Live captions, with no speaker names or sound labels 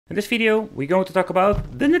In this video, we're going to talk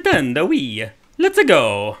about the Nintendo Wii. Let's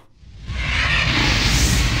go!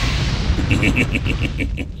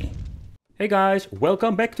 Hey guys,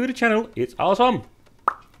 welcome back to the channel. It's awesome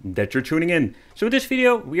that you're tuning in. So in this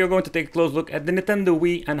video, we are going to take a close look at the Nintendo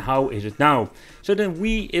Wii and how is it now. So the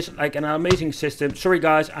Wii is like an amazing system. Sorry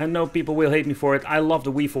guys, I know people will hate me for it. I love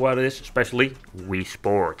the Wii for what it is, especially Wii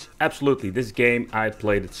Sports. Absolutely, this game, I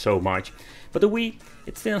played it so much. But the Wii,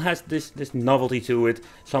 it still has this novelty to it,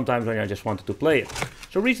 sometimes when I just wanted to play it.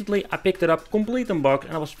 So recently I picked it up complete unboxed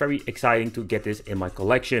and it was very exciting to get this in my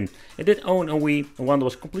collection. I did own a Wii, one that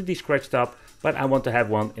was completely scratched up, but I want to have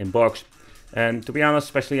one in box. And to be honest,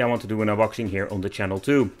 especially I want to do an unboxing here on the channel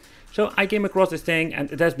too. So I came across this thing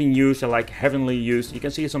and it has been used and like heavily used. You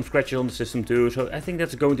can see some scratches on the system too. So I think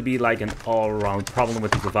that's going to be like an all-around problem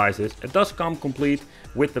with these devices. It does come complete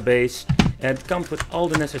with the base. And it comes with all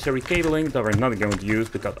the necessary cabling that we're not going to use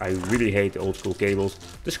because I really hate the old school cables.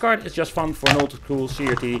 This card is just fun for an old school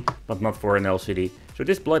CRT, but not for an LCD. So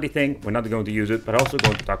this bloody thing, we're not going to use it, but also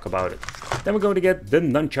going to talk about it. Then we're going to get the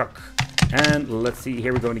nunchuck. And let's see,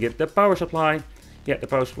 here we're going to get the power supply. Yeah, the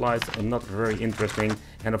power supply is not very interesting.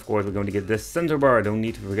 And of course we're going to get the sensor bar. Don't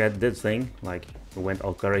need to forget this thing. Like, we went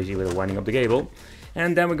all crazy with winding up the cable.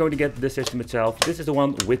 And then we're going to get the system itself. This is the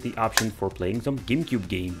one with the option for playing some GameCube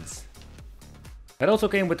games. It also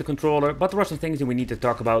came with the controller, but there are some things that we need to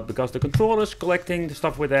talk about because the controllers, collecting the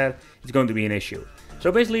stuff with that, is going to be an issue.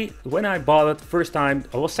 So basically, when I bought it first time,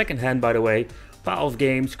 it was second hand by the way, pile of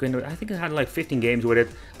games, I think it had like 15 games with it,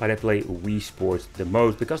 but I play Wii Sports the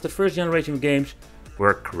most because the first generation of games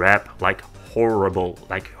were crap, like horrible.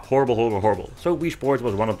 So Wii Sports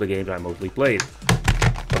was one of the games I mostly played.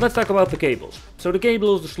 But let's talk about the cables. So the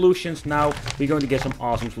cables, the solutions, now we're going to get some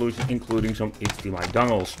awesome solutions, including some HDMI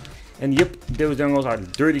dongles. And yep, those dongles are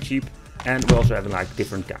dirty cheap, and we also have like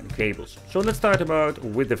different kind of cables. So let's start about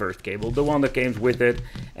with the first cable, the one that came with it,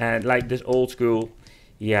 and like this old school,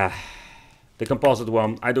 yeah, the composite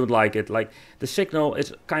one, I don't like it. Like the signal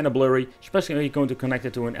is kind of blurry, especially when you're going to connect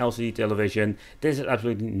it to an LCD television. This is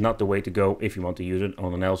absolutely not the way to go if you want to use it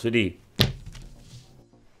on an LCD.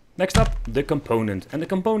 Next up, the component. And the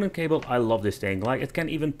component cable, I love this thing. Like it can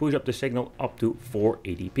even push up the signal up to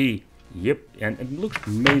 480p. Yep, and it looks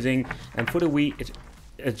amazing. And for the Wii,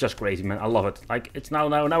 it's just crazy, man. I love it. Like it's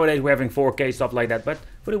nowadays we're having 4K stuff like that, but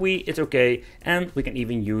for the Wii it's okay, and we can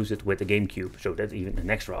even use it with the GameCube. So that's even an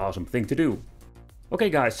extra awesome thing to do. Okay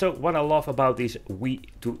guys, so what I love about these Wii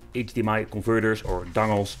to HDMI converters or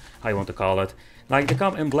dongles, how you want to call it. Like they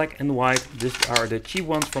come in black and white. These are the cheap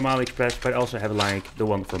ones from AliExpress, but I also have like the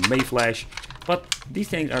one from Mayflash. But these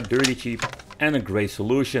things are dirty cheap and a great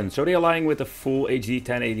solution. So they are lying with a full HD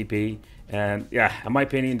 1080p. And yeah, in my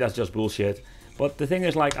opinion, that's just bullshit. But the thing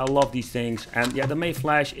is, like, I love these things. And yeah, the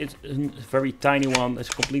Mayflash is a very tiny one. It's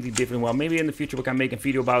a completely different one. Maybe in the future we can make a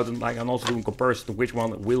video about it. Like, I'm also doing comparison to which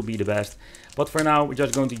one will be the best. But for now, we're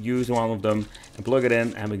just going to use one of them and plug it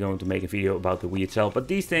in. And we're going to make a video about the Wii itself. But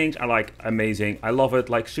these things are like amazing. I love it.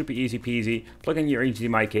 Like super easy peasy. Plug in your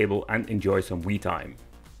HDMI cable and enjoy some Wii time.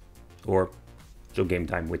 Or some game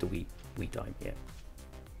time with the Wii time, yeah.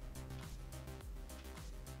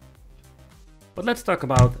 But let's talk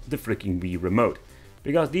about the freaking Wii remote,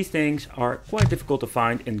 because these things are quite difficult to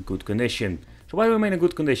find in good condition. So why do we mean in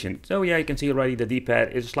good condition? So yeah, you can see already the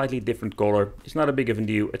D-pad is a slightly different color. It's not a big of a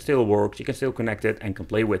deal, it still works, you can still connect it and can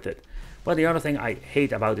play with it. But the other thing I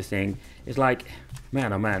hate about this thing is like,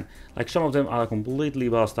 man oh man, like some of them are completely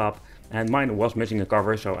bust up, and mine was missing a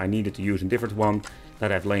cover, so I needed to use a different one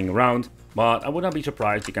that I have laying around. But I would not be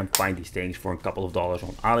surprised you can find these things for a couple of dollars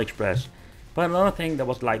on AliExpress. But another thing that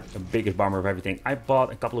was like the biggest bummer of everything, I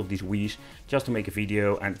bought a couple of these Wii's just to make a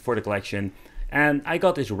video and for the collection. And I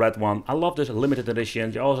got this red one. I love this limited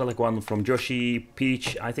edition. You also like one from Yoshi,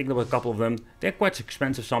 Peach. I think there were a couple of them. They're quite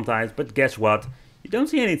expensive sometimes, but guess what? You don't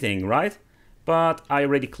see anything, right? But I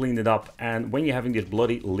already cleaned it up, and when you're having these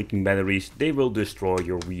bloody leaking batteries, they will destroy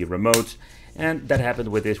your Wii remotes. And that happened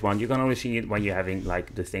with this one. You can only see it when you're having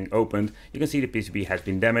like the thing opened. You can see the PCB has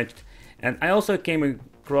been damaged. And I also came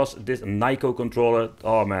across this Nyko controller.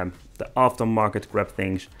 Oh man, the aftermarket crap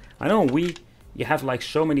things. I know on Wii, you have like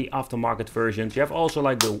so many aftermarket versions. You have also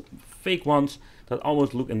like the fake ones that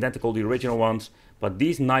almost look identical to the original ones. But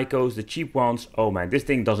these Nykos, the cheap ones, oh man, this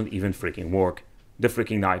thing doesn't even freaking work. The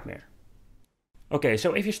freaking nightmare. Okay,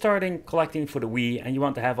 so if you're starting collecting for the Wii and you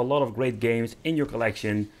want to have a lot of great games in your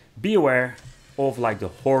collection, be aware of like the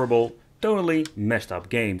horrible, totally messed up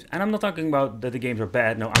games. And I'm not talking about that the games are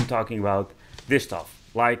bad, no, I'm talking about this stuff.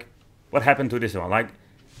 Like, what happened to this one? Like,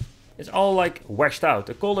 it's all like washed out.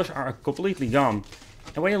 The colors are completely gone.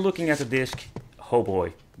 And when you're looking at the disc, oh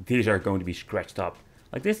boy, these are going to be scratched up.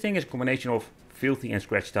 Like this thing is a combination of filthy and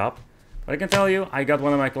scratched up. But I can tell you, I got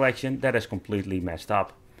one in my collection that is completely messed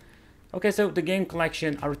up. Okay, so the game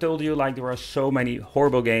collection, I told you like there are so many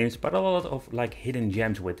horrible games, but a lot of like hidden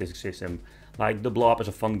gems with this system. Like The Blob is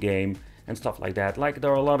a fun game and stuff like that. Like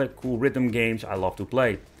there are a lot of cool rhythm games I love to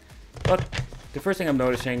play. But the first thing I'm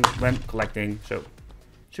noticing when collecting, so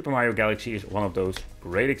Super Mario Galaxy is one of those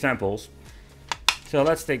great examples. So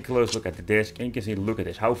let's take a close look at the disc, and you can see, look at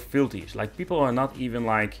this, how filthy it is. Like people are not even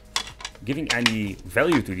like giving any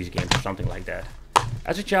value to these games or something like that.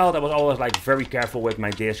 As a child I was always like very careful with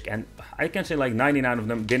my disc, and I can say like 99 of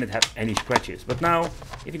them didn't have any scratches. But now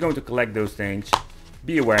if you're going to collect those things,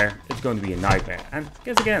 be aware, it's going to be a nightmare. And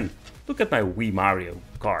guess again, look at my Wii Mario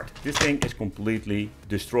card. This thing is completely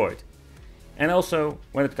destroyed. And also,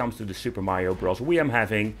 when it comes to the Super Mario Bros. Wii I'm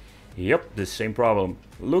having, yep, the same problem.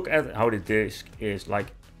 Look at how the disc is, like,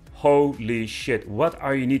 holy shit, what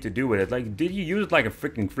are you need to do with it? Like, did you use it like a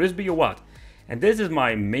freaking frisbee or what? And this is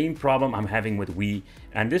my main problem I'm having with Wii,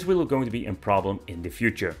 and this will going to be a problem in the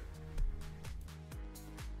future.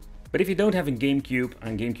 But if you don't have a GameCube,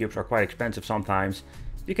 and GameCubes are quite expensive sometimes,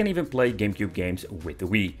 you can even play GameCube games with the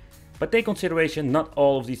Wii. But take consideration, not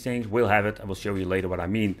all of these things will have it. I will show you later what I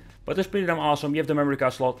mean. But it's pretty damn awesome. You have the memory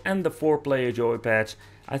card slot and the 4-player joypads.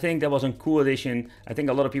 I think that was a cool addition. I think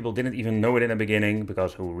a lot of people didn't even know it in the beginning,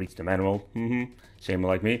 because who reads the manual? Same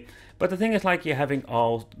like me. But the thing is, like, you're having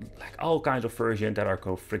all kinds of versions that are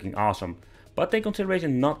freaking awesome. But take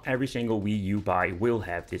consideration, not every single Wii you buy will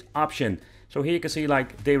have this option. So here you can see,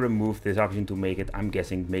 like, they removed this option to make it, I'm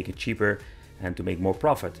guessing, make it cheaper and to make more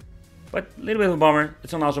profit. But a little bit of a bummer.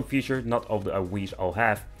 It's an awesome feature, not all the Wii's all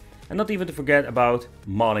have. And not even to forget about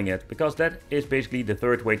modding it, because that is basically the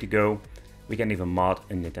third way to go. We can even mod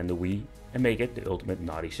a Nintendo Wii and make it the ultimate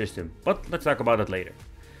naughty system. But let's talk about that later.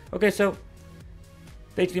 Okay, so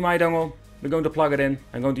the HDMI dongle, we're going to plug it in.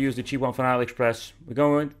 I'm going to use the cheap one from AliExpress. We're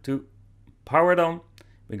going to power it on.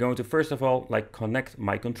 We're going to first of all like connect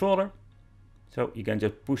my controller. So you can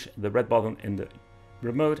just push the red button in the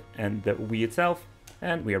remote and the Wii itself,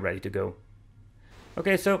 and we are ready to go.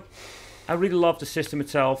 Okay, so I really love the system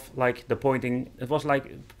itself, like the pointing. It was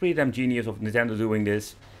like pretty damn genius of Nintendo doing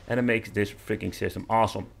this, and it makes this freaking system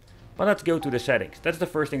awesome. But let's go to the settings. That's the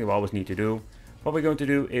first thing we always need to do. What we're going to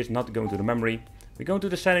do is not go to the memory. We go to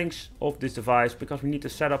the settings of this device, because we need to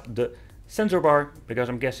set up the sensor bar, because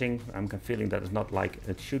I'm feeling that it's not like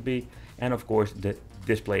it should be. And of course the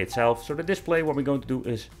display itself. So the display, what we're going to do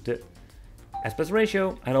is the aspect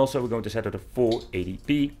ratio, and also we're going to set it to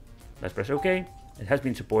 480p. Let's press OK. It has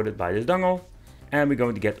been supported by this dongle, and we're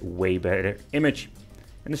going to get way better image.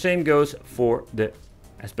 And the same goes for the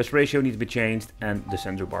aspect ratio needs to be changed, and the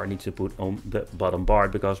sensor bar needs to put on the bottom bar,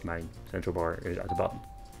 because my sensor bar is at the bottom.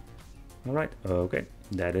 Alright, okay,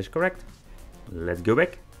 that is correct. Let's go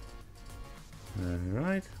back.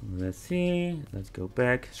 Alright, let's see, let's go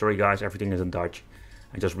back. Sorry guys, everything is in Dutch.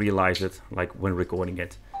 I just realized it, like when recording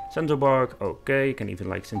it. Sensor bar, okay, you can even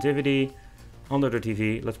like sensitivity. Under the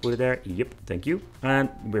TV, let's put it there. Yep, thank you. And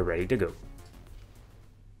we're ready to go.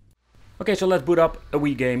 Okay, so let's boot up a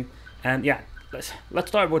Wii game. And yeah, let's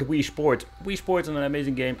start with Wii Sports. Wii Sports is an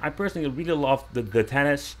amazing game. I personally really love the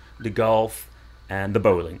tennis, the golf, and the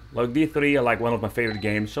bowling. Like these three are like one of my favorite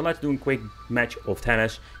games. So let's do a quick match of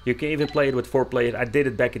tennis. You can even play it with 4 players. I did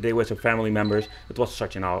it back in the day with some family members. It was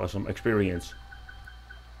such an awesome experience.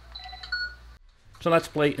 So let's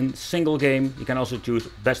play in single game. You can also choose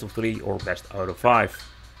best of 3 or best out of 5.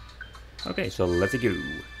 Okay, so let's go.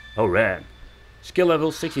 Alright. Skill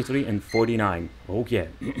level 63 and 49. Oh yeah.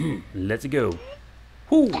 Let's go.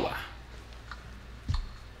 Whoo!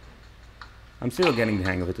 I'm still getting the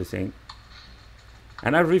hang of it, this thing.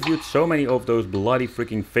 And I reviewed so many of those bloody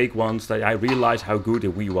freaking fake ones that I realized how good the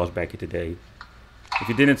Wii was back in the day. If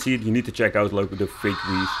you didn't see it, you need to check out the fake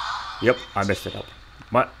Wii's. Yep, I messed it up.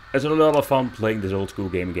 But it's a lot of fun playing this old school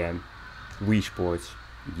game again. Wii Sports,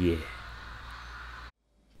 yeah.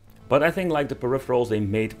 But I think like the peripherals they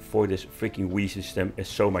made for this freaking Wii system is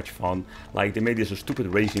so much fun. Like they made these stupid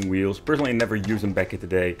racing wheels. Personally I never used them back in the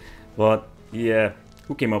day. But yeah,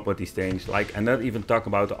 who came up with these things? Like, and not even talk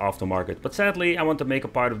about the aftermarket. But sadly I want to make a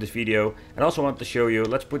part of this video. And also want to show you,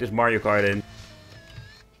 let's put this Mario Kart in.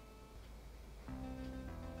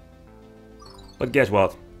 But guess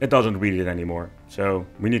what? It doesn't read it anymore, so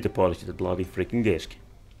we need to polish the bloody freaking disc.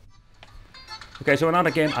 Okay, so another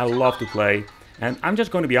game I love to play, and I'm just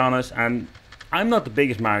going to be honest, and I'm not the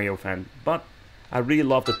biggest Mario fan, but I really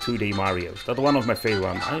love the 2D Marios. That's one of my favorite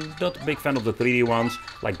ones. I'm not a big fan of the 3D ones,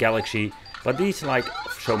 like Galaxy, but these like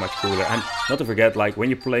so much cooler. And not to forget, like when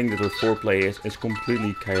you're playing this with 4 players, it's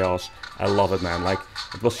completely chaos. I love it, man. Like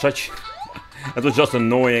it was such It was just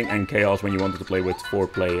annoying and chaos when you wanted to play with 4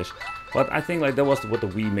 players. But I think like that was what the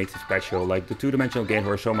Wii makes it special. Like the two-dimensional games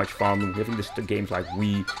were so much fun. Having this games like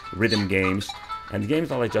Wii rhythm games and games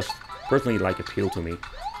that like just personally like appeal to me.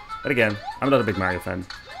 But again, I'm not a big Mario fan.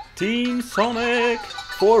 Team Sonic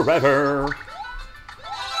forever.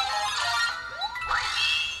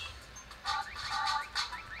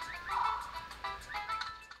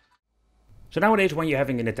 So nowadays when you're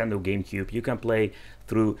having a Nintendo GameCube, you can play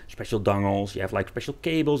through special dongles, you have like special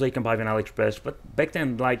cables that you can buy on AliExpress, but back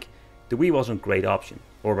then like the Wii wasn't a great option,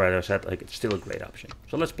 or rather said like it's still a great option.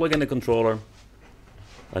 So let's plug in the controller,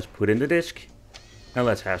 let's put in the disc, and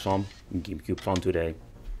let's have some GameCube fun today.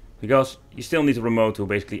 Because you still need a remote to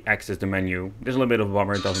basically access the menu. There's a little bit of a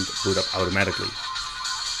bummer, it doesn't boot up automatically.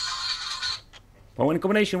 But in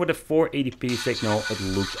combination with a 480p signal, it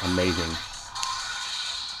looks amazing.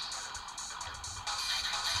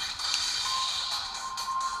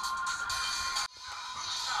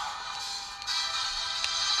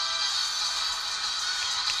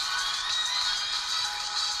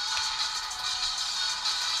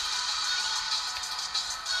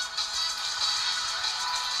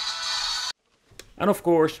 And of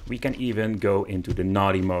course, we can even go into the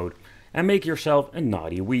naughty mode and make yourself a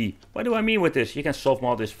naughty Wii. What do I mean with this? You can soft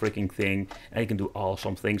mod this freaking thing and you can do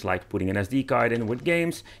awesome things like putting an SD card in with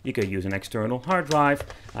games. You can use an external hard drive.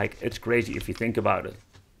 Like, it's crazy if you think about it.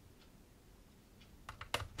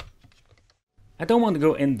 I don't want to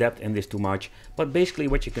go in depth in this too much, but basically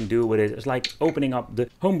what you can do with it is like opening up the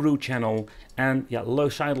homebrew channel and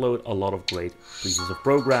sideload a lot of great pieces of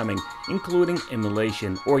programming, including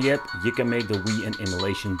emulation, or yet you can make the Wii an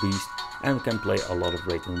emulation beast and can play a lot of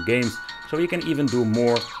great new games. So you can even do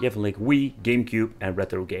more. You have like Wii, GameCube and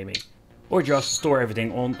retro gaming. Or just store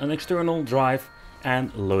everything on an external drive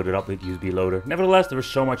and load it up with USB loader. Nevertheless, there is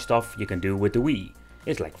so much stuff you can do with the Wii.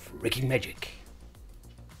 It's like freaking magic.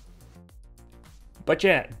 But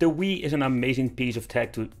yeah, the Wii is an amazing piece of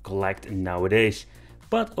tech to collect nowadays.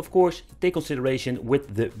 But of course, take consideration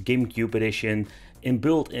with the GameCube edition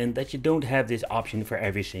built in that you don't have this option for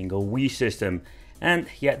every single Wii system. And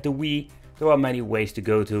yeah, the Wii, there are many ways to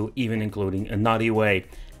go to, even including a naughty way.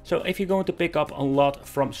 So if you're going to pick up a lot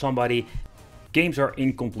from somebody, games are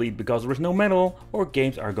incomplete because there is no manual, or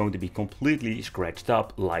games are going to be completely scratched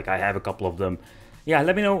up, like I have a couple of them. Yeah,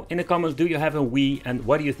 let me know in the comments, do you have a Wii and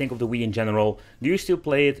what do you think of the Wii in general? Do you still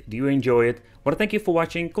play it? Do you enjoy it? Well, thank you for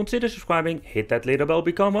watching, consider subscribing, hit that little bell,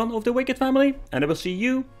 become one of the Wicked family, and I will see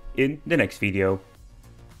you in the next video.